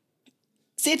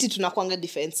 Sisi tunakuanga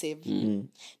defensive.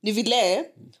 Ni vile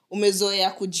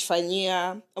umezoea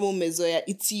kujifanyia ama umezoea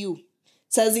it's you.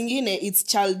 Saa zingine it's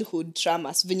childhood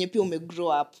traumas venye pia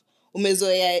umegrow up.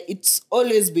 Umezoea it's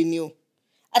always been you.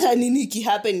 Hata nini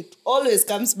happen it always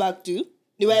comes back to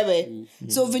ni wewe.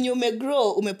 So venye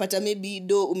umegrow umepata maybe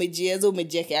do umejieza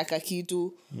umejiekea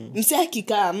kitu. Mse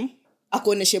akikam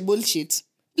akuoneshe bullshit.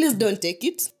 Please don't take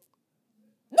it.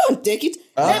 Don't take it.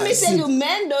 Let me tell you,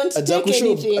 men don't take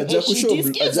anything.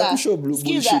 Ajakusho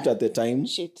bullshit at the time.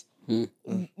 Shit.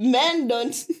 Men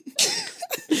don't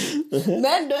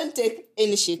take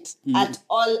any shit at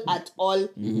all.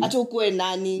 Hata ukue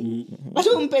nani.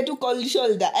 Hata umpe tu cold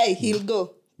shoulder, he'll go.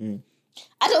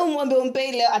 Hata umwombe umpe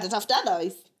ile atatafuta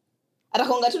otherwise.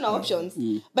 Atakonga tu na options.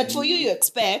 But for you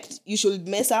expect you should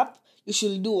mess up, you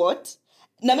should do what?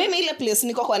 Na mimi ile place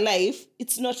niko kwa life,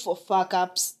 it's not for fuck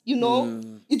ups, you know.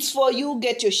 It's for you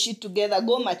get your shit together,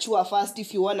 go mature first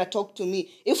if you want to talk to me,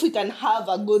 if we can have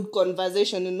a good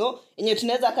conversation, you know, yenye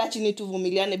tunaweza kaa chini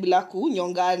tuvumiliane bila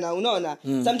kunyongana, unaona.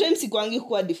 Sometimes sikwangi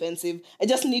kuwa defensive, I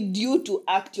just need you to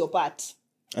act your part.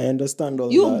 I understand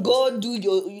all you that. You go do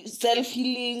your self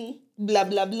healing, blah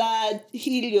blah blah,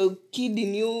 heal your kid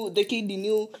in you, the kid in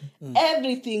you,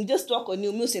 everything, just talk on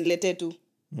you, msinilete tu.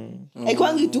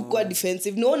 Haikwangi tu kwa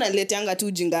defensive. No one analeteanga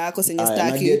tu jinga yako senye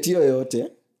staki. Na get hiyo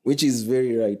yote, which is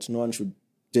very right. No one should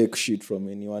take shit from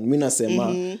anyone. Mimi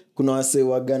nasema kuna wase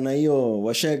wagana hiyo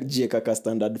washajieka ka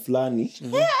standard fulani.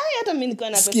 Hata mimi niko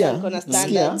na pesa niko na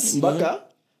standards. Mpaka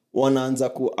wanaanza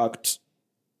kuact.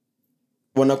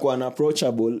 Wanakuwa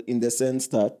unapproachable in the sense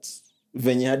that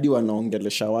venye hadi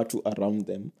wanaongelesha watu around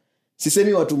them.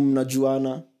 Sisemi watu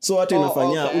mnajuana. So hata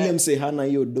inafanya ule mse hana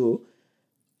hiyo do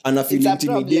ana feel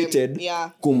intimidated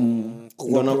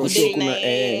kuna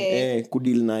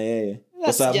kudeal na yeye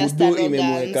kwa sababu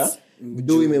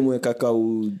do imemweka ka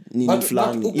nini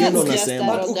fulani hiyo ndo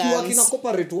nasema ukiwa kina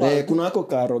corporate world kuna wako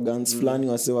ka arrogance fulani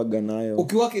wasewaga nayo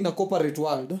ukiwa kina corporate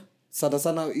world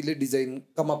sana ile design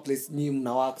kama place nyinyi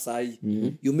mna work sahi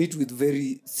you meet with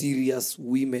very serious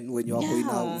women when you are going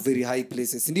out very high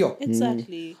places ndio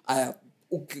exactly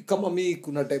kama mimi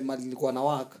kuna time nilikuwa na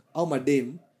work au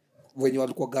madem wenye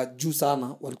walikuwa juu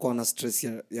sana walikuwa na stress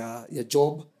ya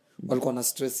job walikuwa na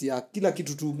stress ya kila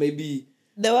kitu tu maybe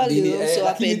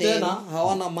lakini tena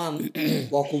hawana man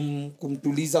wa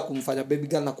kumtuliza kumfanya baby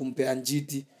girl na kumpea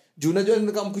njiti juu unajua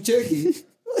nikamkucheki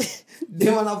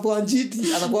dema anapoa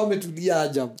njiti anakuwa ametulia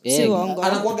ajabu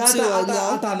anakuwa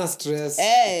hata ana stress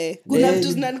kuna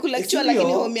vitu zinanikula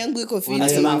lakini home yangu iko fit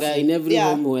anasemanga in every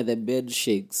home where the bed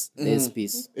shakes there's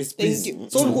peace. Thank you.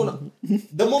 So kuna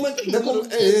the moment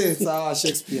sawa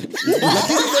Shakespeare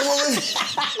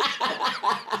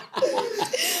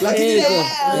lakini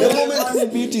the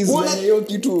moment beat is hiyo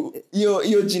kitu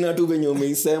hiyo jina tu venye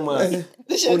umeisema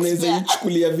unaweza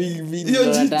ichukulia vipi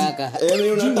unataka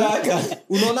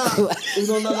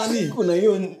unaona nani kuna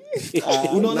hiyo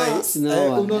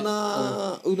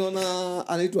unaona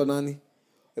anaitwa nani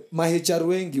maHR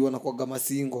wengi wanakuwa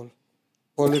masingle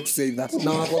pole to say that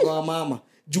na wanakuwa mama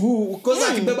juu koza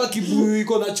akibeba kibuyu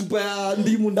iko na chupa ya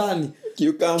ndimu ndani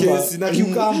cucumber na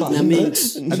cucumber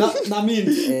na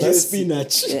mint na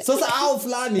spinach sasa hao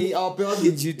fulani hawapewa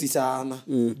gijiti sana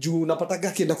juu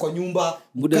unapataga kienda kwa nyumba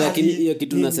muda lakini hiyo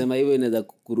kitu nasema hivyo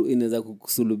inaweza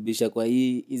kukusulubisha kwa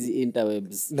hizi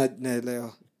interwebs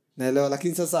naelewa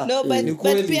lakini sasa no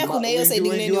but pia kuna hiyo side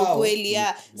nyingine ni ukweli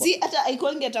si hata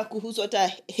haikuangi hata kuhusu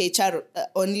hata HR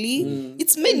only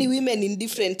it's many women in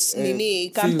different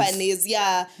companies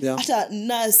hata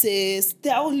nurses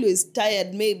they're always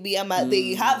tired maybe ama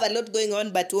they have a lot going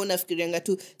on but wanafikirianga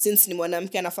tu since ni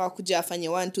mwanamke anafaa kuja afanye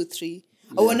 1 2 3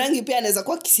 Awanangi pia anaweza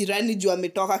kuwa kisirani juu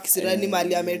ametoka kisirani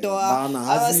mali ametoa.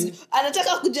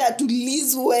 Anataka kuja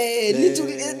atulizwe.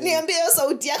 Niambie hiyo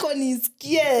sauti yako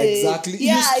nisikie. Exactly.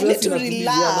 Yeah, I need to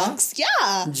relax.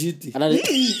 Yeah. Jiti.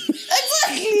 Exactly.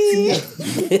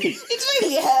 It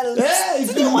really helps.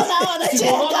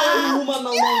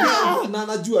 Na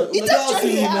najua.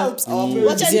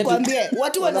 Wacha nikwambie.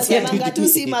 Watu wanasemanga tu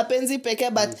si mapenzi pekee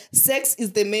but sex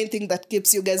is the main thing that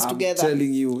keeps you guys together. I'm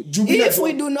telling you. If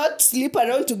we do not sleep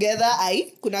around together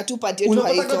kuna tu party yetu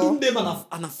haiko. Unapata tu mdema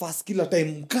anafast kila time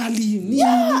mkali nini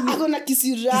akona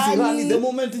kisirani the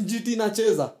moment jiti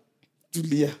inacheza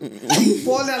tulia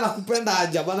pole anakupenda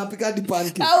ajabu anapika hadi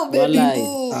pancake au baby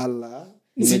boo ala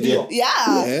ndio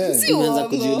si unaanza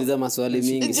kujiuliza maswali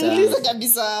mingi sana jiuliza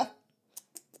kabisa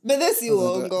bedhe si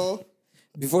uongo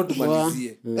before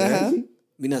tumalizie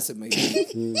mimi nasema hivi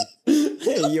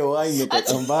hiyo wai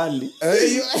imetoka mbali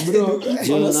bro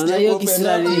unaona hiyo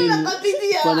kisirani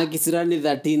kuna kisirani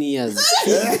 13 years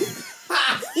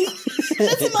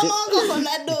mama wangu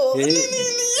kona do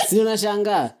si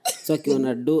unashangaa so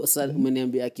akiona do sasa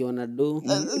umeniambia akiona do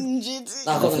njiti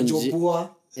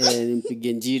akachopua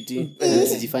nimpige njiti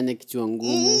sijifanya kichwa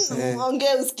ngumu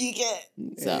ongea usikike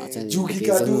sawa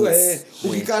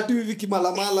ukikatu hivi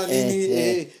kimalamala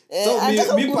nini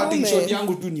so mi parting shot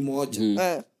yangu tu ni moja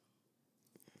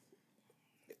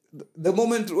the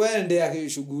moment wewe yake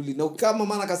shughuli na kama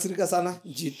maana kasirika sana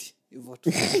njiti hivyo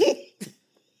tu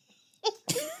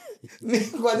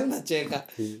kwa nini nacheka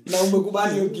na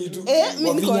umekubali hiyo kitu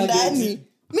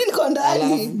mimi niko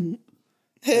ndani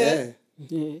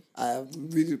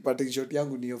mimi parting shot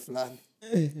yangu ni hiyo fulani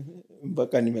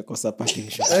mpaka nimekosa parting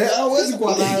shot hawezi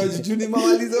kuwa nayo juni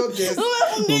mamalize kesi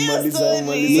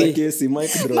umaliza kesi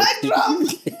mic drop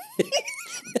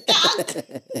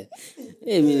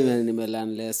mimi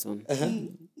nimelearn lesson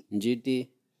njiti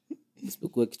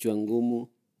isipokuwa kichwa ngumu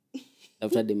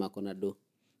tafuta demako na do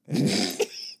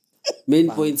main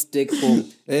points take home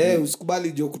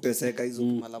usikubali jo kuteseka hizo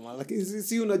malama lakini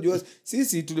sisi unajua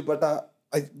sisi tulipata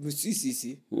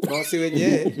sisi na wase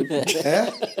wenyewe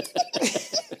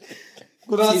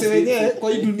kuna wase wenyewe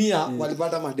kwa hii dunia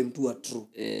walipata madem tu wa true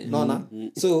unaona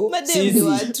so madem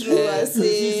wa true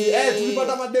sisi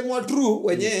tulipata madem wa true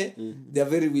wenyewe they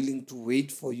are very willing to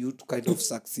wait for you to kind of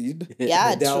succeed they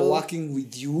are working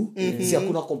with you si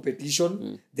hakuna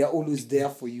competition they are always there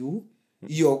for you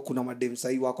hiyo kuna madem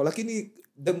sahi wako lakini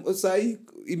sahi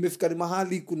imefika ni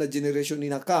mahali kuna generation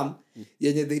inakam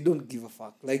yenye they don't give a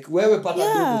fuck like wewe pata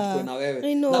do tukwe na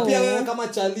wewe na pia wewe kama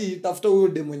chali tafuta huyo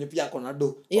dem mwenye pia ako na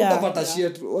do utapata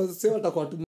shit wase watakuwa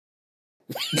tu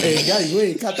guys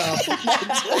wait kata hapo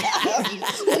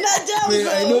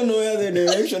I don't know where the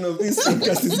direction of this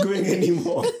podcast is going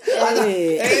anymore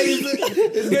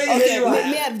it's going okay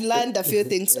me have learned a few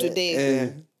things today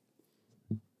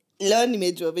leo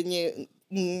nimejua venye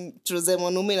tuze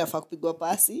mwanaume inafaa kupigwa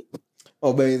pasi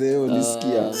by the way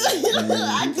ulisikia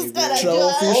trial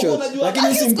official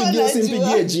lakini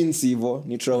simpigie jeans hivyo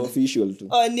ni trial official tu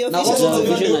ni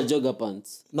official na jogger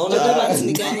pants na unajua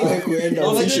ni gani kuenda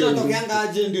official unatokeanga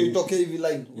aje ndio itoke hivi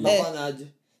line unafanya aje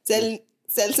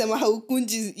sema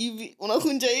haukunji hivi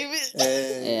unakunja hivi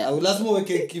au lazima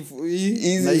uweke kifu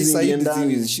hii na hizi side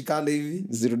ndani hizi shikande hivi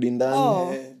zirudi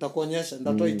ndani nitakuonyesha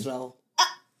nitatoa trial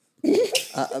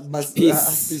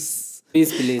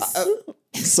peace please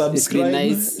subscribe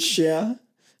nice. share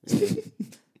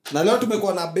na leo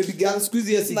tumekuwa na baby girl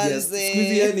squeeze yes guest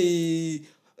squeeze ni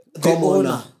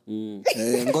commoner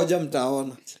ngoja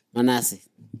mtaona manase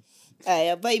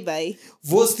aya bye bye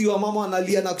vosti wa mama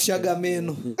analia na kushaga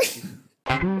meno